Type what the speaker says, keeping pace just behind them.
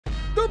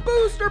The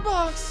booster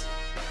box!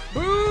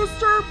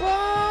 Booster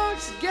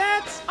box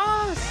gets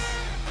us!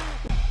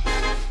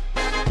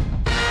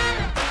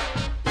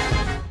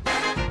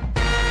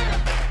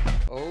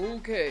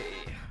 Okay,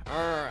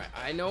 alright,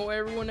 I know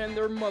everyone and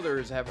their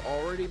mothers have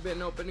already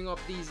been opening up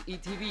these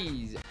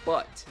ETBs,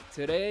 but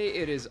today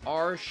it is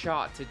our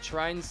shot to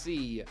try and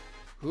see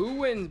who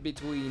wins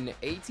between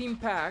 18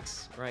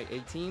 packs, right,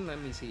 18,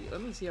 let me see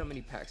how many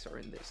packs are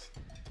in this.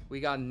 We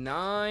got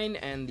 9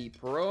 and the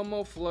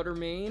promo Flutter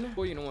Main.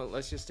 Well, you know what,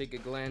 let's just take a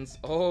glance.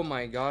 Oh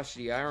my gosh,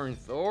 the Iron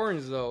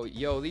Thorns though.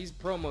 Yo, these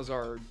promos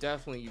are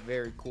definitely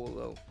very cool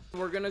though.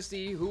 We're gonna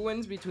see who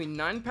wins between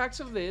 9 packs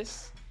of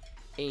this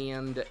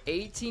and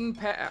 18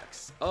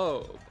 packs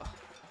of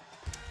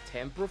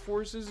Temporal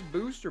Forces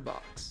booster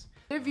box.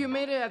 If you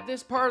made it at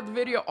this part of the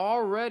video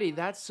already,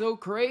 that's so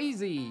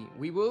crazy.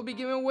 We will be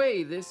giving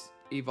away this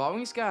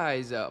Evolving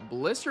Skies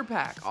blister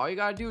pack. All you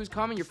gotta do is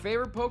comment your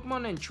favorite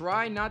Pokemon and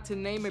try not to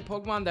name a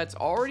Pokemon that's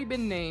already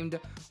been named.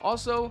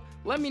 Also,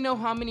 let me know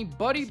how many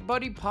Buddy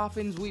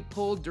Poffins we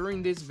pulled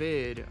during this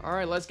vid.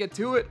 Alright, let's get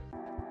to it.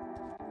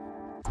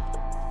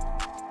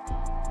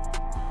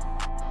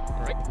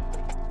 Alright.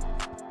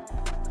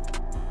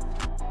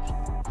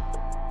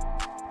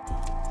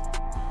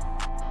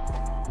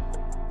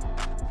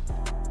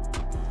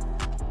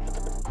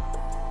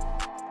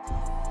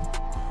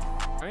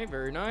 Alright,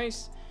 very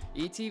nice.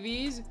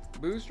 ETVs,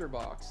 booster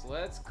box,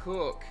 let's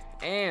cook.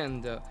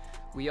 And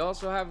we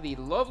also have the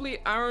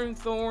lovely Iron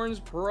Thorns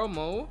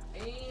promo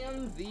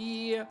and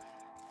the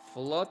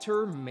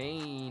Flutter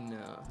Main.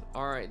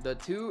 Alright,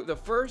 the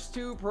first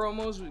two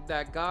promos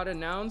that got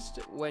announced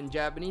when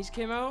Japanese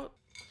came out.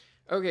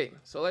 Okay,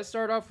 so let's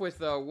start off with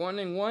 1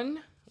 and 1.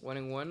 1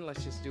 and 1,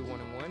 let's just do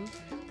 1 and 1.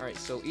 Alright,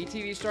 so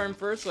ETV starting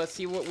first. Let's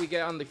see what we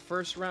get on the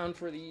first round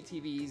for the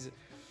ETVs.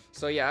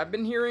 So yeah, I've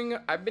been hearing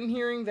that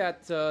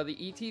the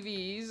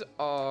ETVs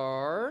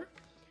are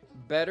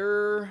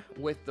better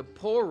with the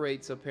pull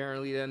rates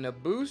apparently than the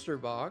booster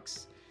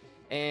box.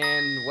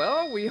 And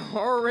well, we're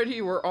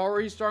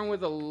already starting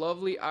with the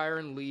lovely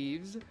Iron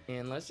Leaves.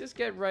 And let's just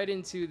get right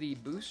into the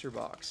booster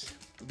box.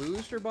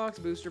 Booster box.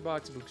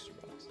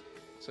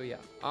 So yeah,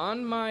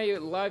 on my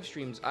live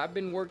streams, I've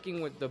been working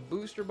with the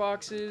booster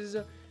boxes.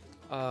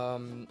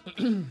 But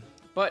in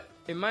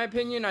my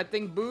opinion, I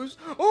think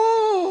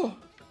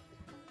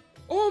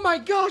Oh my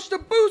gosh, the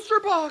booster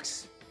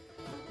box!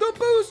 The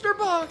booster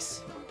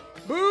box!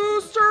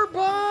 Booster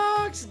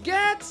box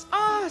gets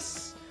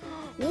us!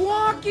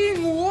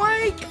 Walking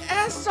Wake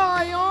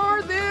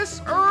SIR this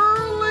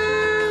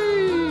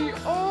early!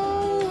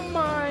 Oh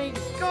my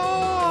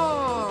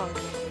gosh!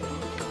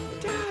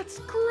 That's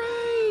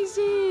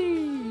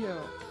crazy!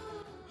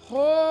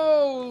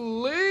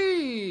 Holy!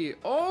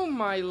 Oh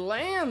my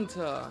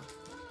Lanta!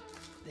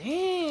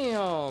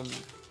 Damn!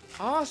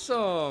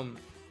 Awesome!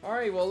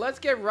 Alright, well, let's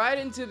get right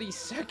into the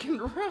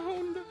second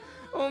round.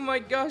 Oh my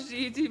gosh,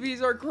 the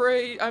ETVs are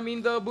crazy. I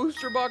mean, the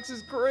booster box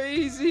is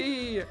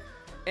crazy.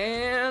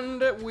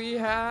 And we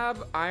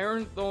have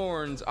Iron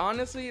Thorns.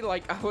 Honestly,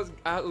 like, I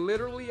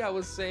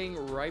was saying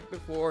right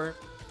before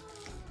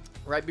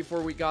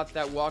we got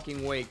that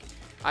Walking Wake,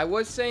 I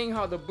was saying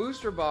how the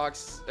booster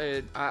box,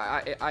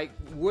 I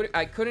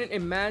couldn't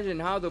imagine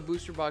how the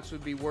booster box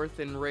would be worse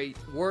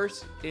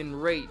in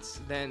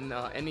rates than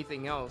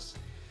anything else.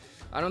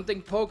 I don't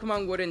think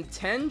Pokemon would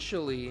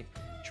intentionally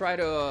try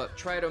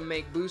to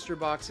make booster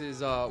boxes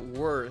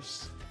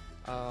worse.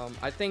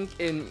 I think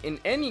in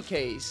any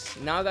case,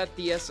 now that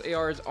the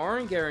SARs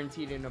aren't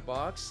guaranteed in a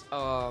box,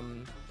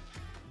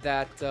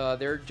 that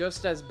they're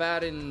just as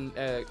bad in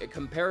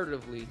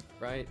comparatively,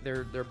 right?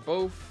 They're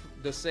both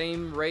the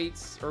same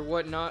rates or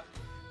whatnot.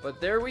 But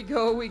there we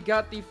go, we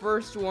got the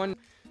first one.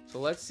 So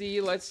let's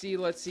see.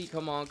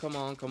 Come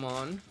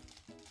on.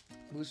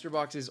 Booster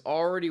box is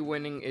already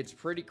winning. It's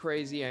pretty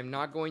crazy. I'm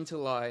not going to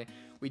lie.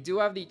 We do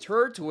have the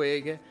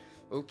Turtwig.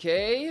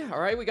 Okay. All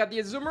right. We got the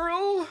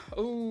Azumarill.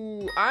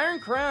 Oh, Iron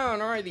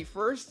Crown. All right. The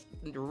first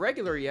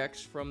regular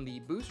EX from the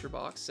booster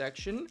box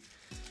section.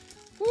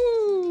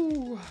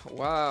 Woo.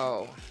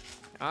 Wow.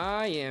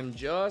 I am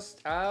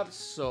just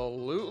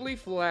absolutely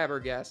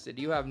flabbergasted.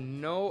 You have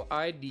no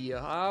idea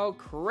how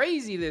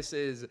crazy this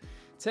is.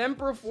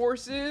 Temporal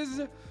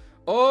Forces.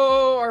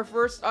 Oh, our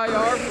first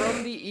IR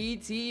from the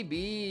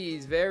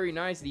ETBs. Very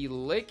nice. The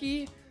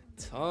Licky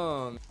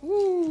Tongue.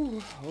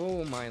 Ooh.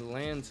 Oh my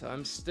Lanta.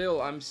 I'm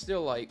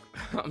still like,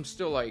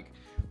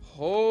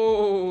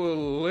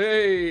 holy.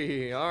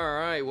 All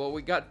right. Well,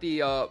 we got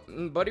the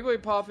Buddy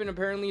Poffin.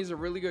 Apparently, is a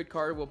really good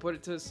card. We'll put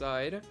it to the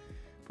side.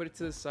 We'll put it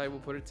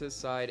to the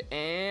side.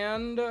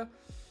 And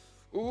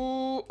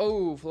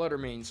Flutter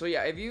Main. So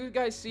yeah, if you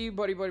guys see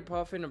Buddy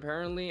Poffin,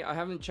 apparently I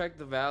haven't checked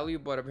the value,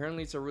 but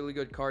apparently it's a really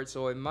good card.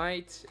 So it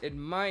might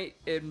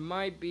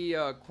be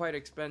quite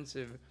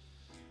expensive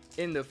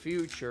in the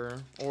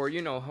future, or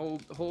you know,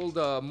 hold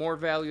more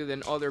value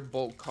than other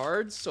bulk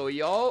cards. So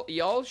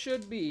y'all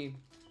should be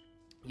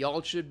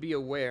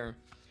aware.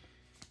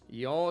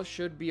 Y'all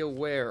should be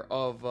aware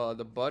of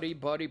the Buddy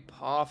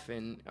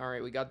Poffin.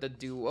 Alright, we got the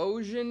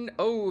Duosion.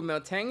 Oh,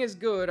 Meltang is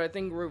good. I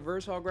think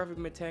reverse holographic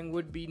Meltang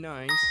would be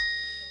nice.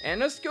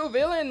 And a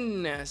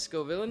Scovillain.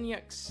 Scovillain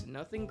EX.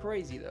 Nothing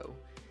crazy, though.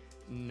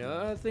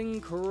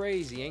 Nothing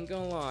crazy. Ain't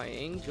gonna lie.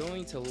 Ain't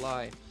going to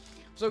lie.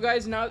 So,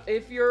 guys, now,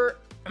 if you're...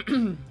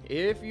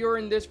 if you're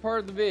in this part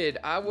of the vid,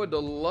 I would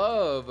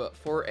love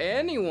for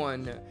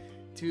anyone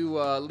to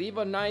leave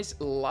a nice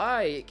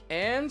like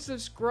and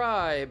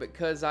subscribe,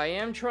 because I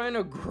am trying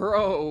to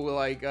grow.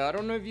 Like, I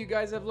don't know if you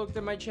guys have looked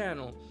at my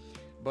channel,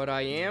 but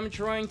I am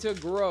trying to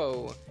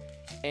grow,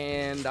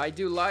 and I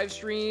do live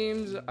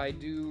streams. I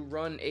do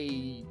run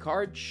a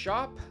card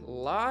shop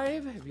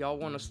live. If y'all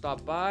want to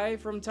stop by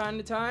from time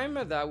to time,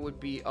 that would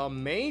be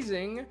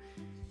amazing.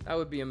 That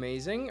would be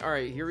amazing. All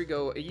right, here we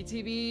go.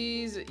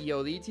 ETBs.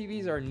 Yo, the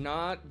ETBs are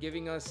not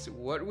giving us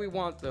what we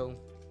want, though.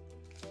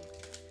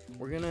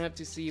 We're gonna have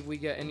to see if we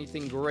get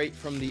anything great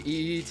from the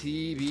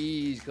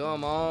ETBs.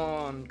 Come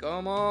on,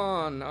 come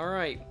on. All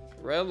right,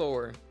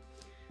 Relor.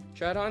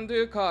 Chat on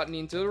to Cotton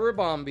into the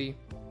Rabombi.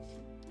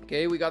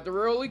 Okay, we got the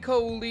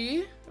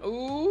Roly-Coly.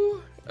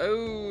 Ooh,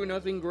 oh,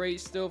 nothing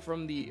great still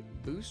from the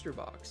booster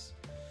box.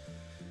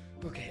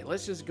 Okay,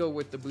 let's just go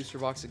with the booster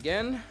box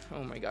again.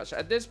 Oh my gosh,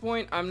 at this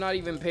point, I'm not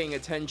even paying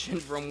attention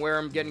from where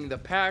I'm getting the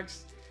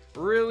packs.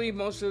 Really,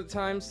 most of the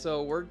time,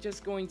 so we're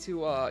just going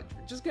to,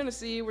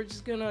 see, we're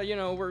just gonna, you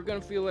know, we're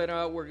gonna feel it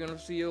out, we're gonna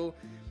feel,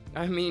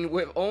 I mean,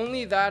 with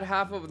only that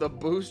half of the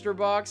booster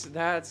box,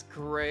 that's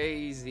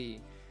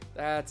crazy.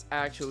 That's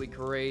actually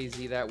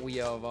crazy that we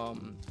have,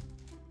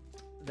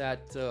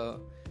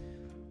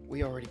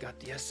 we already got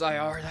the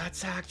SIR.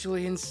 That's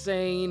actually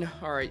insane.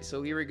 All right,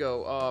 so here we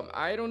go.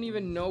 I don't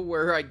even know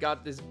where I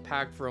got this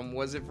pack from.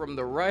 Was it from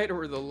the right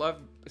or the left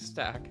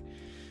stack?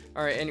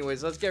 All right,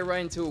 anyways, let's get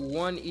right into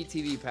one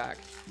ETB pack.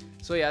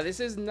 So yeah, this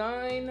is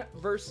 18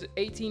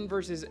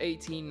 versus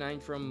 18, 9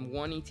 from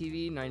one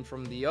ETB, 9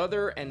 from the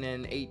other, and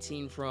then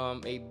 18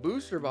 from a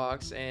booster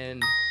box.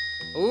 And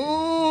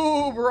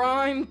ooh,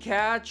 Prime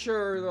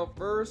Catcher, the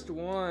first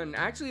one.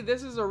 Actually,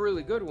 this is a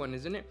really good one,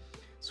 isn't it?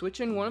 Switch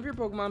in one of your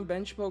Pokemon,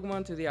 bench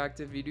Pokemon to the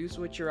active. You do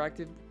switch your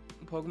active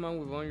Pokemon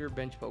with one of your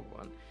bench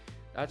Pokemon.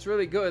 That's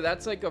really good.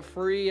 That's like a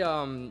free,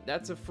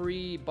 that's a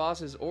free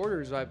boss's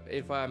orders,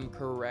 if I'm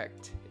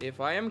correct.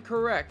 If I am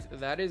correct,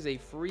 that is a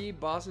free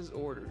boss's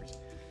orders.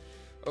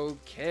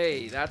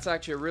 Okay, that's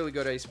actually a really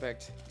good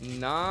aspect.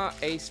 Not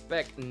a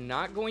spec,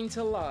 not going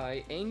to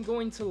lie, ain't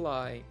going to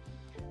lie.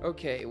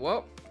 Okay,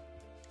 well,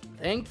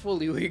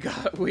 thankfully we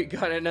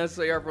got an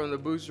SAR from the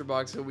booster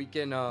box, so we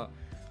can,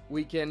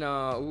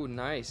 ooh,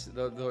 nice.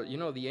 You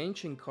know, the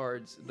ancient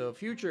cards, the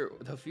future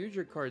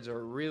cards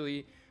are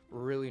really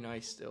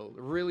nice still.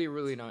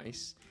 Really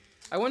nice.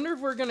 I wonder if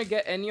we're gonna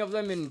get any of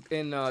them in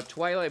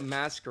Twilight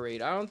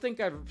Masquerade. I don't think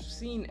I've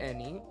seen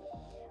any.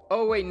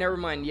 Oh wait, never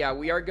mind. Yeah,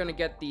 we are gonna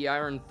get the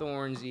Iron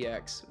Thorns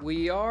EX.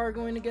 We are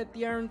going to get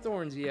the Iron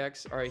Thorns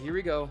EX. All right, here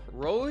we go.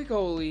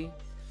 Roly-Coly,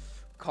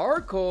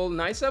 Carkol,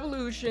 nice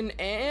evolution,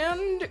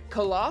 and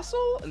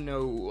Colossal?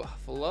 No,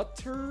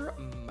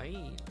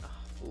 Fluttermane.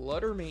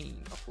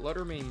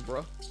 Fluttermane,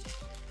 bro.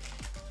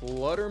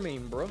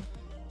 Fluttermane,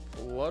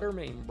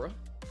 bro.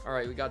 All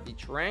right, we got the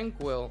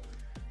Tranquil,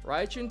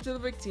 right into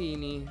the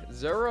Victini,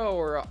 Zero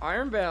or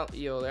Iron Balance.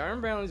 Yo, the Iron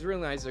Balance is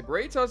really nice. The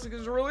Great Tusk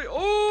is really,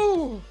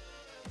 oh!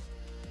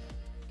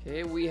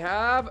 Okay, we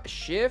have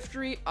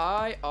Shiftry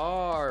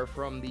IR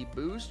from the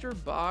booster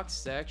box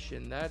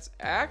section. That's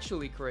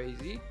actually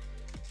crazy.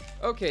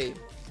 Okay,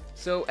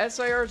 so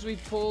SIRs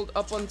we've pulled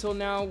up until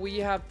now, we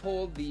have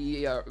pulled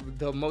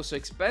the most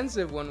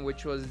expensive one,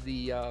 which was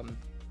the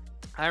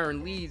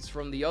Iron Leads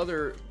from the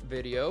other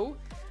video,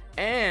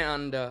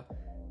 and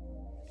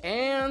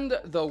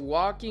the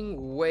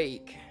Walking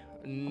Wake.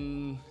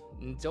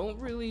 Don't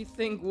really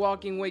think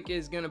Walking Wake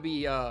is gonna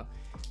be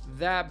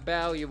that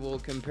valuable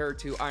compared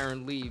to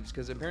Iron Leaves,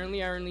 because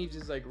apparently Iron Leaves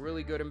is like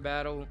really good in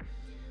battle.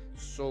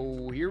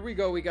 So here we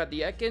go. We got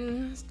the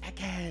Ekans,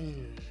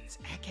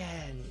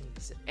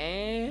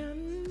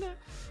 and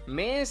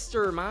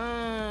Mr.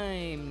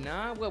 Mime.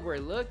 Not what we're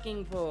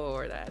looking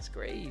for. That's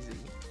crazy.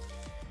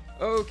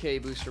 Okay,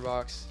 booster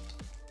box.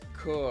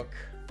 Cook.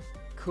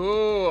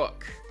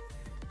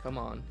 Come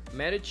on.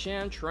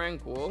 Medicham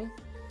Tranquil.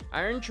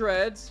 Iron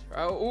Treads.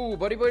 Oh,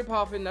 Buddy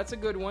Poffin. That's a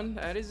good one.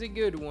 That is a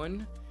good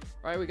one.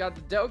 All right, we got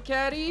the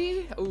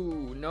Delcatty.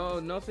 Ooh, no,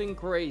 nothing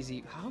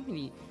crazy. How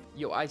many?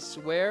 Yo, I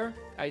swear,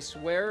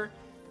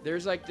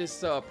 there's like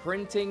this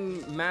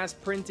mass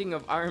printing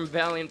of Iron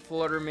Valiant,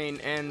 Fluttermane,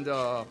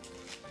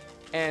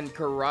 and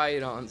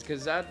Koraidons,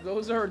 because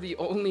those are the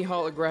only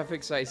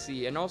holographics I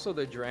see, and also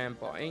the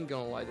Drampa. I ain't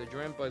gonna lie, the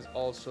Drampa is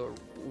also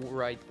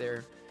right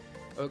there.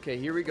 Okay,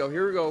 here we go.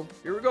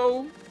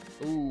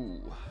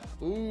 Ooh,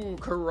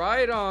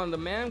 Koraidon, the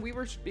man we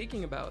were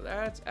speaking about.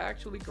 That's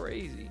actually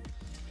crazy.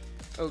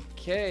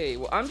 Okay,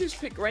 well, I'm just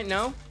picking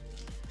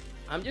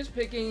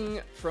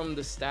from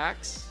the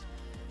stacks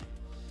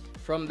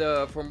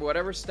from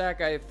whatever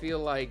stack I feel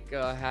like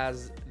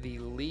has the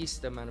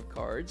least amount of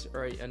cards.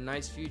 All right, a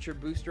nice future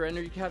booster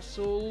energy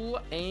capsule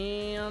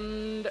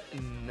and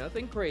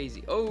nothing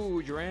crazy.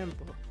 Oh,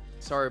 Drampa.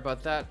 Sorry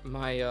about that.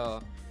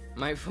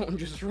 My phone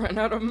just ran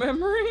out of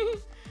memory.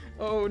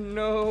 Oh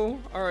no.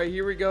 All right,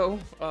 here we go.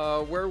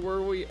 Where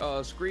were we?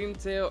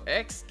 Screamtail,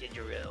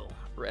 Excadrill,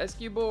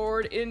 Rescue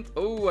Board,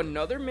 oh,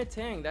 another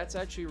Metang. That's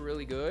actually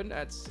really good.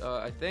 That's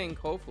I think,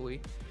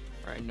 hopefully.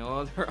 All right, no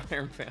other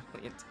Iron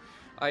Valiant.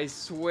 I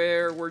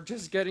swear we're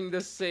just getting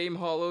the same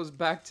holos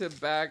back to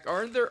back.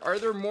 Are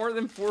there more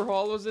than 4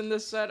 holos in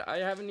this set? I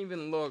haven't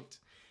even looked.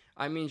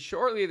 I mean,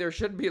 shortly there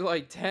should be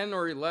like 10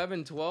 or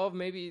 11, 12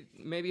 maybe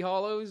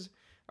holos.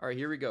 All right,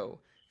 here we go.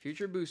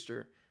 Future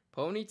booster.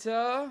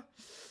 Ponyta,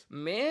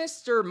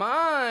 Mr.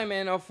 Mime,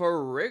 and a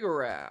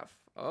Farigiraf.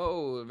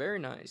 Oh, very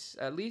nice.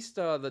 At least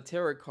the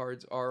tarot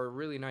cards are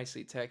really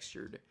nicely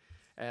textured.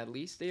 At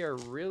least they are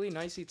really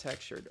nicely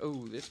textured.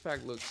 Oh, this pack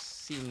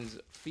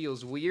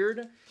feels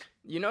weird.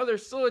 You know,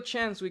 there's still a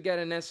chance we get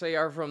an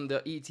SIR from the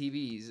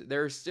ETBs.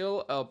 There's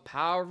still a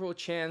powerful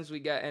chance we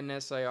get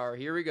an SIR.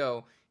 Here we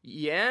go.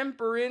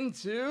 Yamper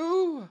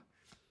into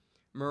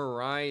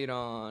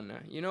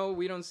Miraidon. You know,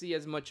 we don't see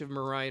as much of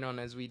Miraidon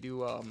as we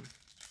do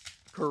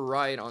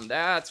Koraidon.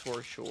 That's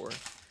for sure.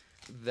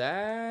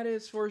 That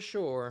is for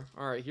sure.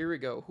 All right, here we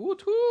go.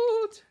 Hoot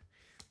hoot.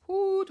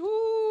 Hoot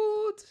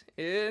hoot.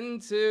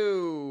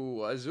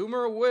 Into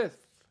Azumarill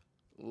with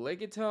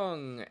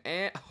Lickitung,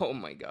 and oh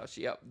my gosh,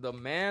 yep, the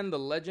man, the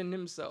legend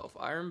himself,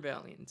 Iron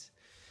Valiant.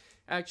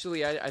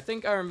 Actually, I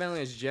think Iron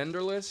Valiant is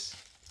genderless.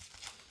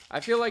 I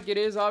feel like it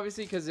is,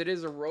 obviously, because it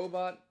is a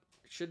robot.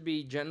 It should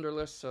be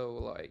genderless, so,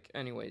 like,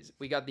 anyways.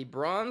 We got the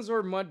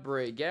Bronzor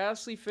Mudbray,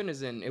 Ghastly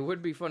Finizen. It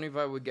would be funny if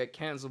I would get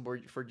canceled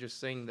for just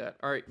saying that.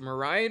 Alright,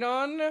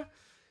 Miraidon.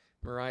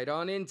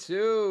 Miraidon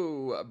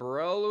into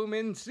Breloom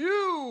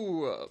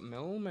into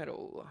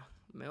Melmetal.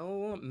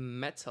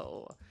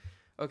 Melmetal.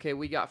 Okay,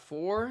 we got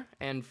 4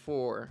 and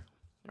 4.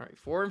 All right,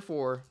 4 and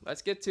 4.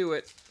 Let's get to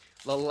it.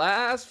 The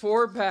last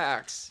 4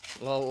 packs.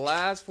 The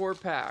last 4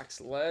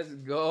 packs. Let's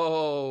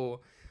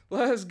go.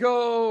 Let's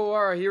go.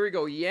 All right, here we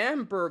go.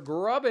 Yamper,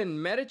 Grubbin,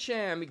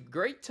 Medicham,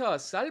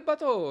 Greatus,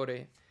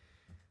 Salvatore,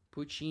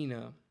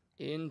 Puccina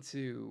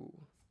into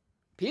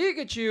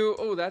Pikachu.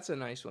 Oh, that's a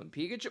nice one.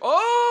 Pikachu.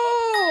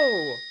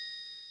 Oh!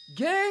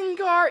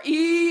 Gengar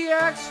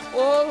EX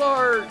Full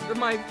Art,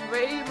 my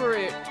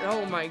favorite.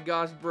 Oh my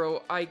gosh,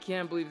 bro. I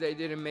can't believe they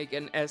didn't make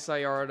an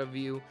SIR out of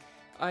you.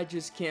 I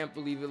just can't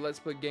believe it. Let's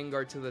put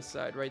Gengar to the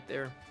side right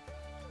there.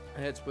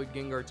 Let's put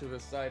Gengar to the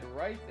side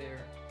right there.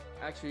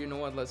 Actually, you know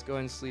what? Let's go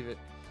ahead and sleeve it.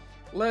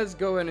 Let's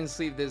go ahead and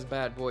sleeve this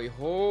bad boy.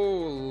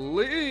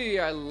 Holy,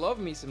 I love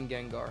me some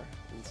Gengar.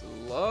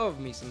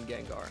 Love me some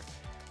Gengar.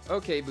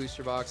 Okay,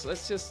 booster box.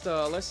 Let's just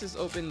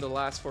open the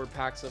last 4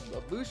 packs of the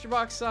booster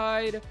box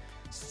side.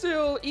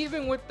 Still,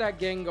 even with that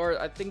Gengar,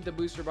 I think the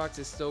booster box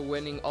is still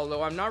winning.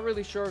 Although I'm not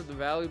really sure of the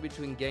value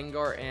between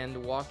Gengar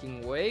and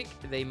Walking Wake.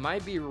 They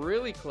might be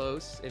really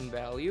close in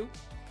value,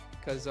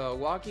 because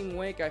Walking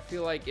Wake I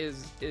feel like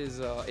is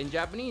in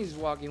Japanese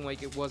Walking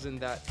Wake it wasn't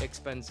that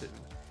expensive.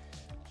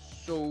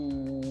 So,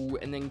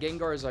 and then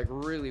Gengar is like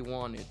really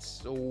wanted.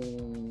 So.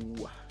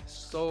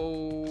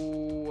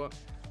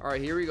 All right,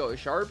 here we go.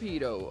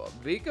 Sharpedo,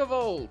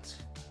 Vikavolt,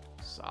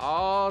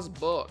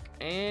 Sawsbuck,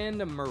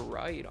 and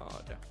Miraidon.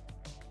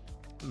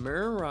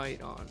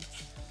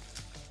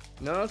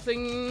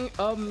 Nothing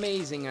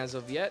amazing as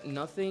of yet.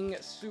 Nothing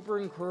super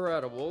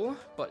incredible.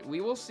 But we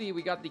will see.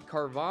 We got the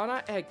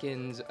Carvana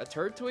Ekans, a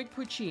Turtwig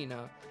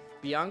Puccina,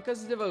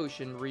 Bianca's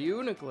Devotion,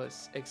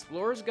 Reuniclus,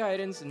 Explorer's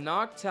Guidance,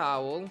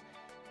 Noctowl.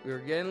 We're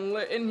getting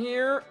lit in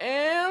here.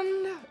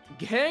 And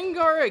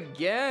Gengar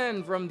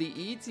again from the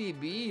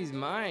ETBs.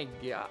 My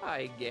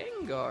guy,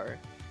 Gengar.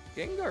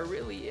 Gengar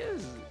really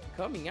is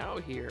coming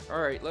out here.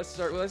 All right, let's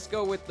start. Let's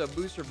go with the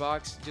booster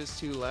box. Just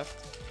 2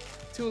 left.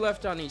 2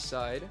 left on each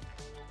side.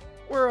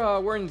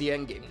 We're in the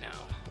end game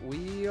now.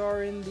 We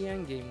are in the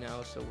end game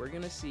now, so we're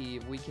gonna see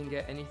if we can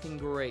get anything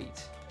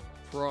great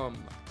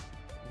from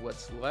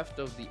what's left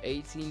of the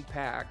 18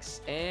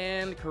 packs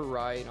and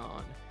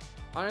Koraidon.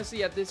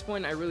 Honestly, at this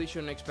point, I really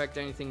shouldn't expect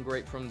anything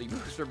great from the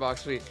booster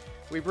box. We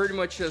pretty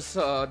much just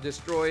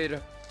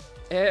destroyed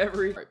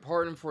every...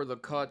 Pardon for the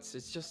cuts.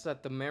 It's just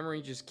that the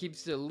memory just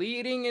keeps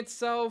deleting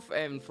itself,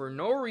 and for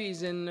no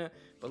reason.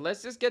 But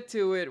let's just get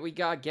to it. We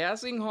got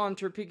Gassing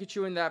Haunter,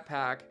 Pikachu in that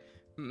pack.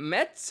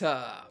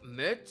 Meta,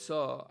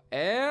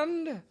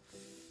 and...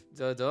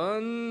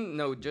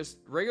 just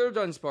regular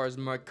Dunsparce.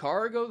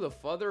 Macargo, the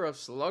father of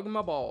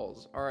Slugma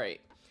Balls.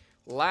 Alright.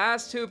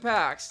 Last 2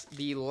 packs.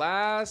 The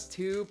last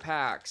 2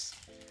 packs.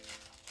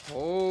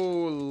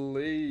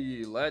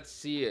 Holy. Let's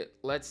see it.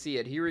 Let's see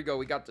it. Here we go.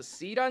 We got the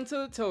Seed onto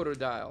the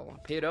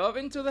Totodile. Pidove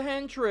into the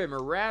Hand Trimmer.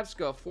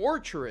 Ravska,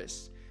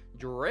 Fortress.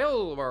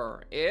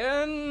 Drillbur.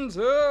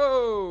 Into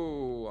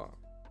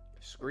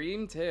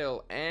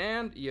Screamtail.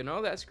 And, you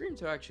know, that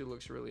Screamtail actually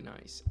looks really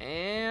nice.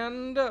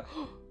 And...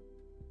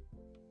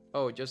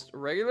 oh, just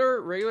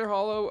regular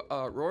holo,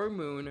 Roaring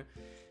Moon.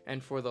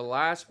 And for the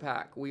last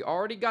pack, we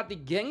already got the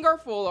Gengar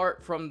full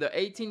art from the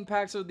 18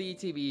 packs of the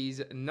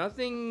ETBs.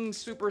 Nothing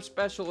super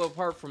special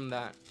apart from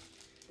that.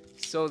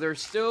 So there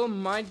still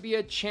might be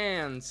a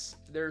chance.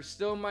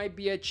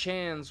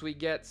 We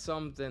get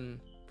something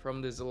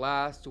from this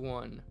last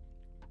one.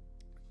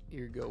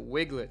 Here you go,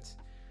 Wiglet.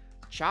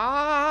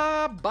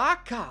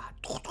 Chabaka.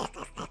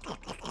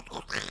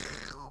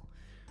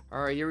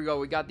 Alright, here we go.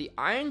 We got the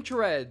Iron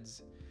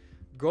Treads.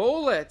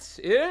 Golett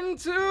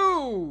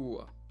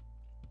into...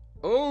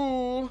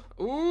 Oh,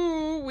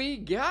 we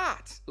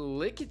got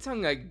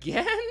Lickitung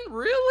again?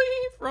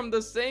 Really? From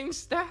the same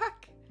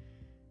stack?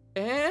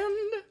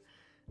 And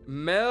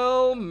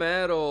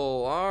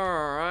Melmetal.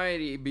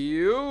 Alrighty,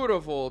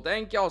 beautiful.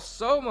 Thank y'all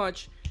so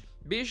much.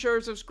 Be sure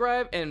to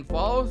subscribe and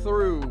follow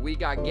through. We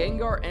got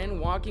Gengar and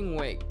Walking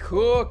Wake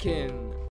cooking.